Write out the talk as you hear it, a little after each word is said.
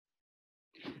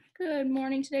Good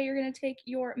morning. Today you're going to take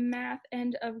your math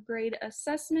end of grade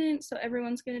assessment. So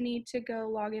everyone's going to need to go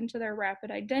log into their rapid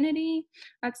identity.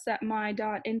 That's at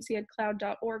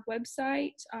my.ncedcloud.org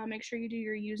website. Make sure you do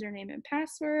your username and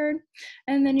password.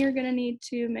 And then you're going to need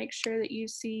to make sure that you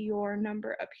see your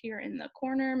number up here in the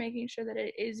corner, making sure that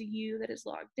it is you that is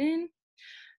logged in.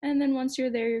 And then once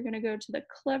you're there, you're going to go to the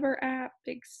Clever app,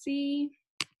 big C.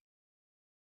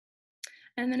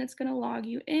 And then it's going to log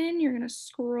you in. You're going to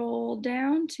scroll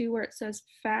down to where it says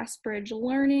Fastbridge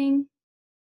Learning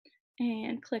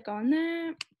and click on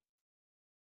that.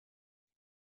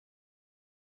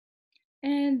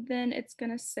 And then it's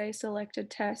going to say select a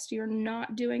test. You're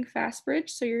not doing Fastbridge,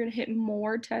 so you're going to hit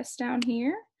more tests down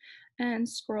here and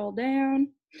scroll down.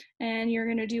 And you're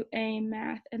going to do a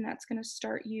math, and that's going to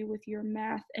start you with your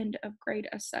math end of grade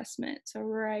assessment. So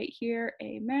right here,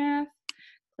 a math,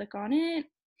 click on it.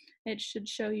 It should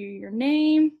show you your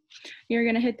name. You're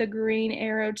going to hit the green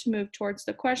arrow to move towards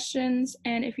the questions.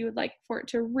 And if you would like for it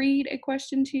to read a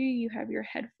question to you, you have your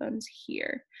headphones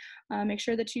here. Make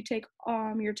sure that you take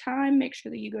your time. Make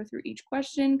sure that you go through each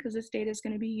question because this data is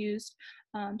going to be used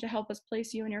to help us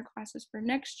place you in your classes for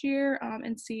next year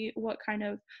and see what kind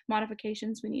of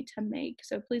modifications we need to make.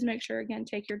 So please make sure, again,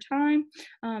 take your time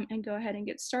and go ahead and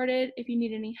get started. If you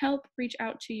need any help, reach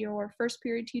out to your first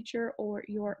period teacher or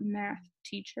your math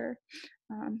teacher.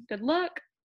 Good luck.